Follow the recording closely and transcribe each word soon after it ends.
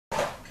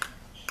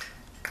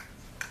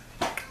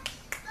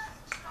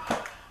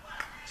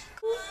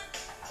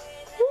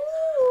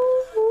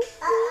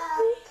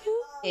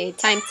Okay,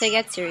 time to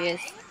get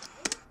serious.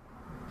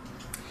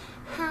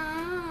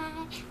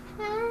 Hi,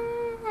 hi,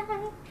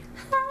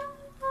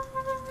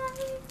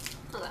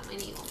 hold on, I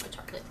need one more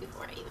chocolate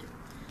before I even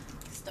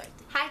start.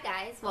 Hi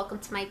guys, welcome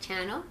to my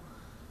channel.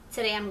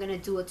 Today I'm gonna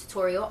do a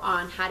tutorial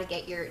on how to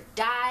get your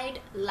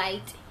dyed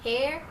light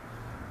hair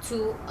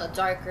to a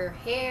darker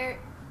hair.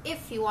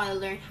 If you want to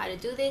learn how to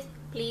do this,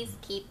 please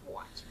keep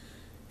watching.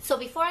 So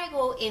before I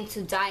go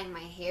into dyeing my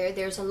hair,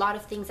 there's a lot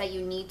of things that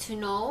you need to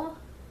know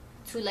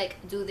to like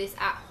do this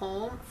at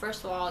home.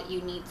 First of all, you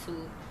need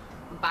to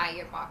buy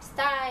your box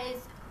dyes,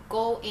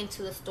 go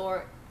into the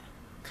store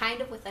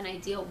kind of with an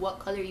idea of what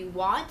color you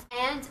want,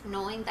 and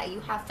knowing that you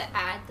have to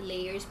add the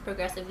layers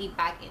progressively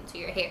back into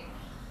your hair.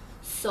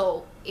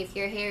 So if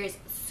your hair is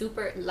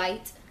super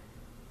light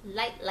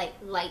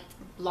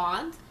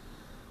blonde,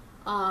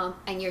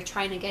 and you're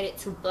trying to get it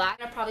to black,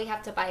 you'll probably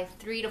have to buy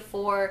 3 to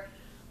 4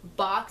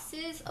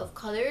 boxes of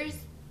colors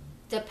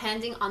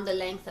depending on the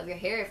length of your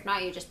hair. If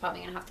not, you're just probably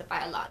gonna have to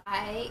buy a lot.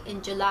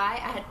 In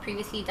July, I had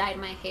previously dyed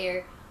my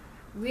hair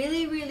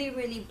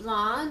really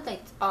blonde.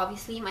 Like,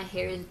 obviously my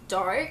hair is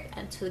dark,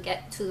 and to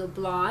get to the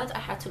blonde I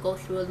had to go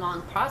through a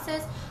long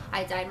process.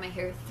 I dyed my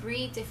hair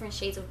 3 different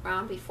shades of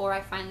brown before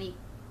I finally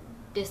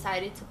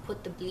decided to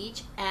put the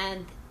bleach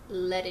and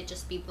let it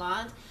just be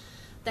blonde.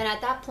 Then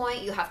at that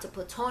point you have to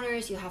put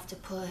toners, you have to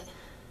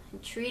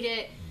treat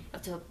it, you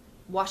have to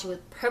wash it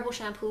with purple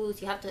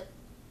shampoos, you have to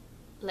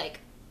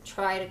like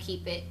try to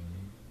keep it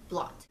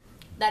blonde.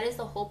 That is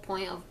the whole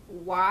point of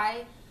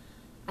why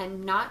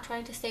I'm not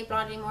trying to stay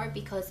blonde anymore,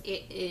 because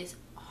it is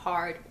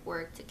hard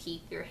work to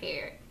keep your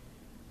hair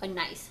a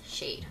nice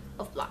shade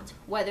of blonde.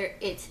 Whether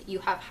it's you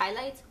have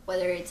highlights,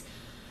 whether it's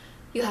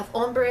you have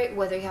ombre,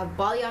 whether you have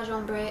balayage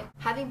ombre.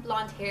 Having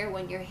blonde hair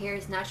when your hair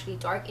is naturally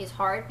dark is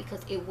hard,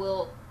 because it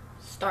will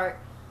start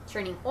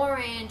turning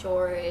orange,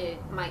 or it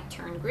might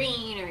turn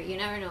green, or you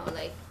never know.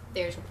 Like,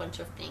 there's a bunch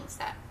of things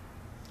that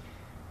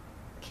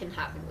can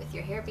happen with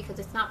your hair because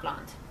it's not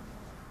blonde.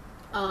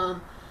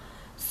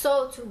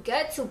 So to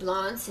get to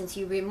blonde, since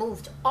you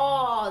removed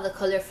all the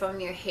color from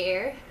your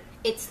hair,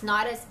 it's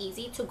not as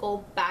easy to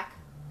go back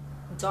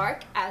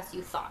dark as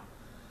you thought.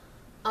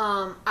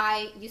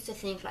 I used to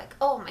think like,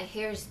 oh, my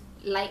hair's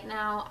light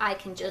now, I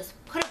can just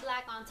put a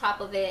black on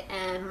top of it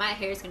and my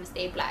hair is gonna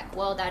stay black.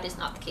 Well, that is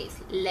not the case,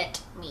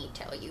 let me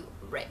tell you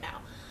right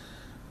now.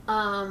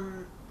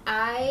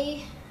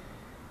 I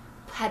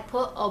had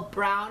put a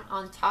brown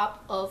on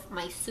top of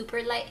my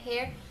super light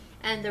hair,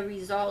 and the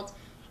result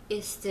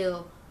is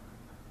still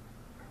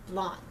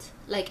blonde.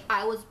 Like,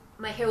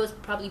 my hair was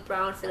probably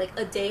brown for like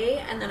a day,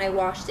 and then I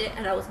washed it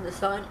and I was in the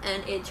sun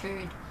and it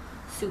turned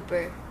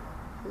super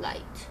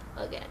light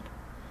again.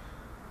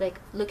 Like,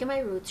 look at my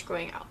roots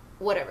growing out,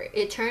 whatever,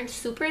 it turned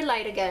super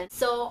light again.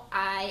 So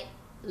I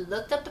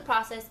looked up the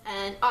process,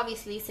 and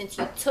obviously since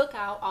you took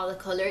out all the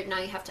color, now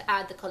you have to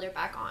add the color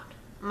back on.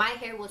 My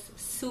hair was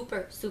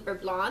super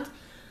blonde,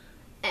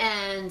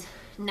 and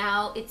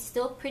now it's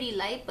still pretty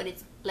light, but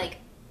it's like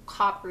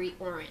coppery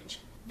orange.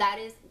 That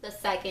is the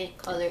second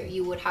color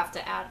you would have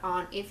to add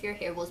on if your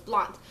hair was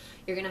blonde.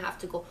 You're gonna have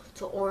to go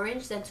to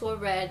orange, then to a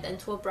red, then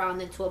to a brown,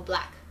 then to a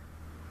black.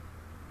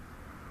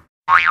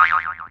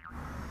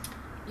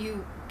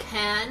 You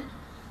can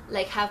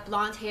like have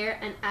blonde hair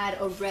and add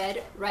a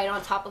red right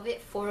on top of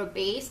it for a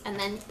base, and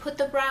then put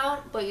the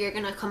brown, but you're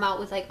gonna come out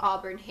with like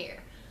auburn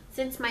hair.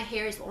 Since my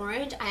hair is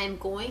orange, I am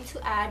going to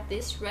add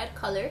this red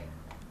color.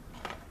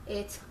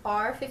 It's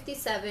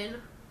R57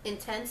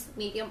 Intense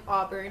Medium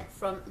Auburn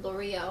from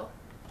L'Oreal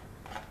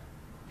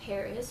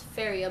Paris,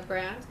 Feria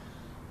brand,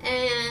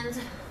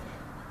 and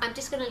I'm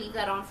just gonna leave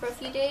that on for a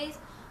few days.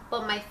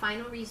 But my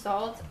final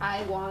result,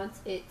 I want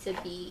it to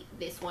be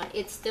this one.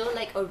 It's still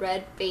like a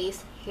red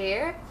base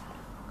hair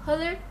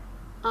color.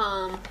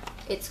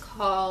 It's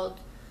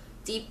called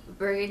Deep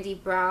Burgundy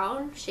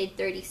Brown, shade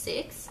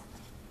 36.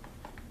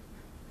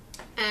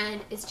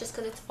 And it's just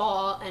because it's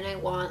fall and I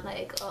want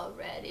like a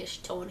reddish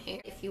tone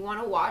hair. If you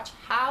want to watch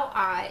how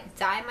I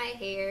dye my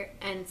hair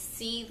and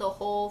see the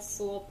whole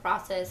full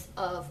process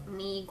of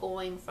me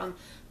going from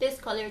this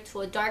color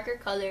to a darker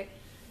color,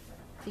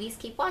 please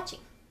keep watching.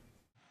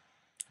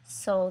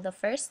 So the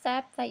first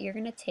step that you're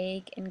going to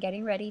take in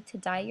getting ready to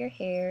dye your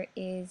hair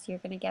is you're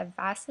going to get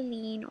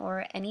Vaseline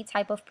or any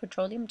type of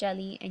petroleum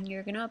jelly, and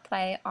you're going to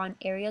apply it on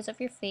areas of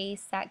your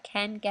face that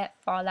can get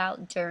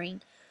fallout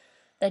during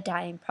the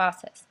dyeing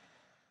process.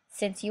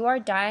 Since you are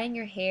dyeing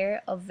your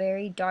hair a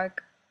very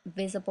dark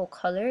visible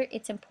color,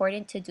 it's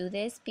important to do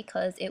this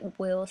because it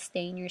will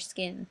stain your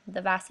skin.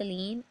 The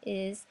Vaseline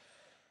is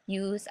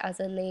used as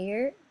a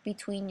layer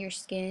between your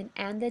skin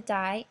and the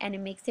dye, and it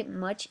makes it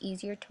much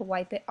easier to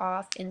wipe it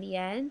off in the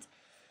end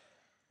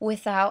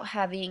without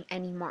having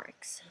any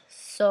marks.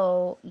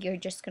 So you're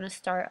just going to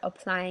start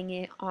applying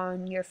it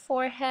on your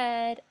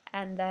forehead,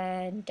 and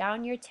then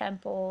down your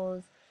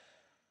temples,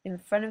 in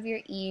front of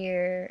your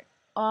ear,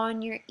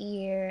 on your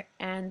ear,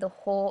 and the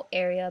whole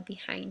area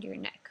behind your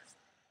neck.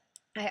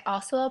 I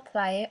also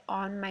apply it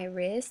on my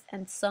wrist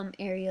and some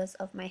areas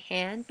of my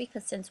hand,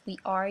 because since we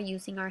are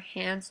using our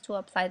hands to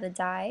apply the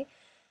dye,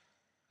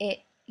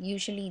 it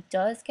usually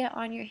does get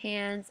on your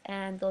hands,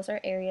 and those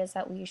are areas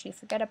that we usually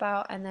forget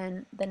about, and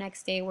then the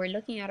next day we're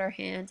looking at our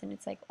hands and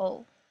it's like,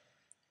 oh,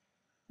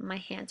 my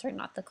hands are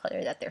not the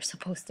color that they're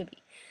supposed to be.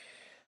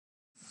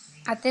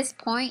 At this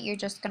point, you're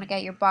just going to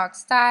get your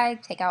box dye,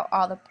 take out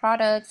all the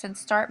products, and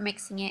start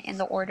mixing it in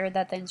the order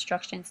that the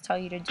instructions tell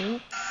you to do.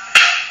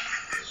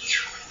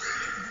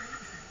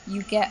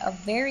 You get a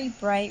very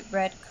bright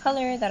red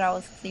color that I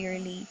was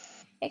clearly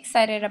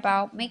excited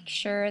about. Make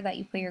sure that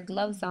you put your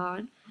gloves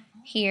on.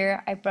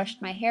 Here, I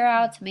brushed my hair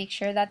out to make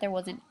sure that there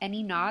wasn't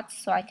any knots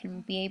so I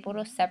can be able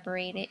to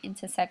separate it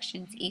into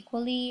sections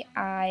equally.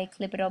 I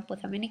clip it up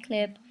with a mini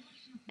clip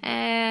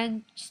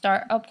and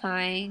start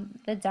applying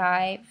the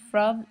dye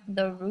from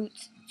the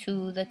roots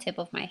to the tip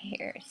of my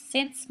hair.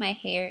 Since my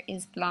hair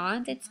is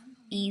blonde, it's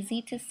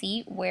easy to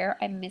see where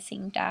I'm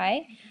missing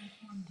dye,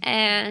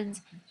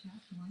 and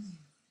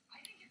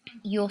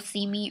you'll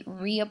see me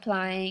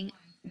reapplying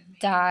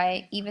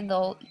dye even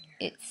though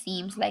it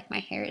seems like my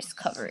hair is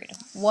covered.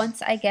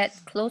 Once I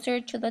get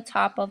closer to the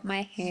top of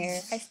my hair,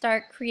 I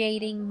start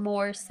creating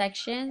more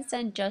sections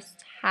than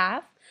just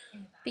half,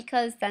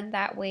 because then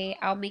that way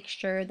I'll make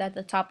sure that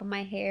the top of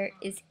my hair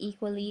is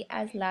equally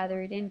as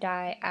lathered in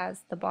dye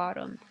as the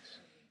bottom.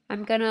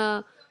 I'm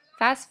gonna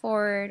fast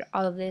forward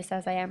all of this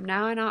as I am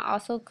now, and I'll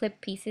also clip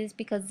pieces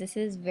because this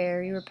is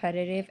very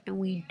repetitive and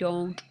we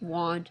don't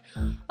want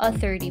a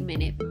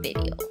 30-minute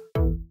video.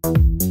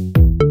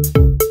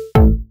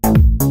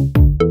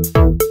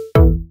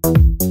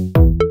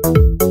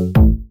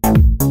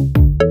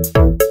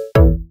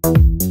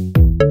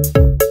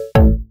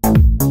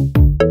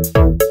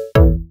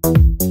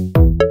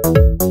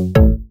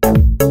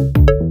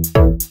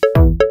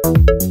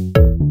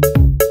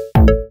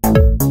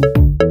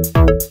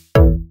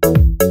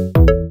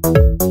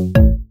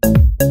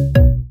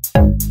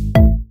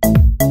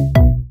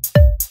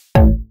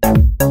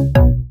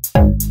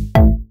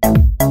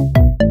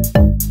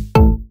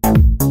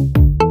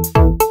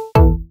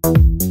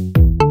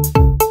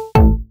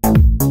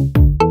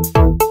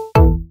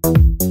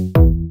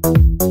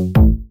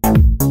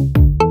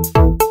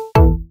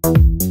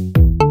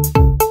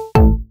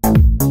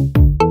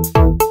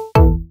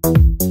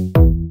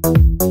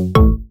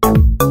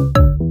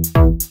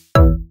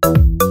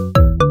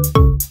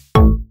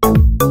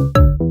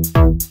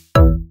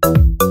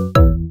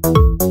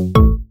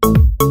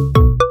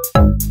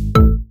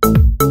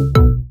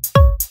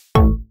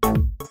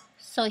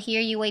 So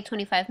here you wait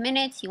 25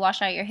 minutes, you wash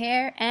out your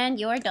hair, and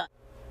you're done.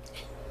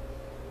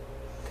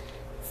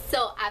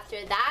 So after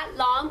that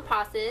long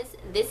process,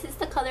 this is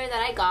the color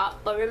that I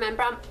got. But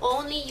remember, I'm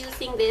only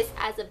using this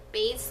as a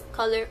base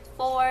color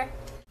for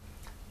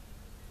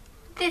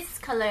this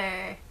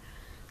color.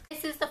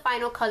 This is the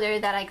final color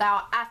that I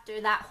got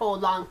after that whole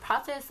long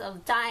process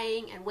of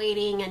dyeing and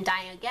waiting and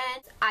dyeing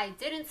again. I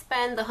didn't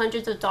spend the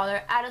hundreds of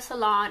dollars at a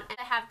salon, and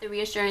I have the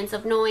reassurance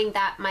of knowing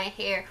that my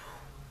hair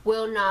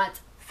will not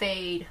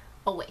fade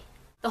away.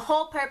 The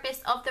whole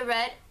purpose of the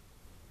red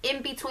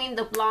in between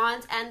the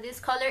blonde and this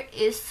color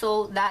is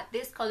so that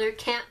this color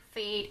can't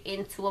fade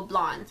into a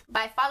blonde.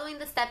 By following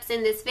the steps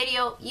in this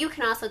video, you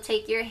can also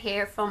take your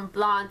hair from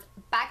blonde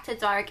back to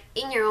dark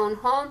in your own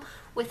home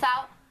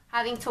without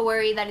having to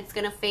worry that it's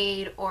gonna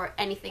fade or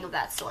anything of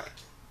that sort.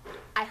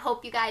 I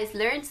hope you guys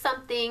learned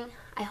something.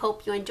 I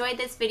hope you enjoyed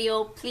this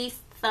video.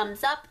 Please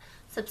thumbs up,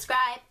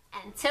 subscribe,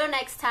 and until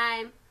next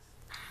time.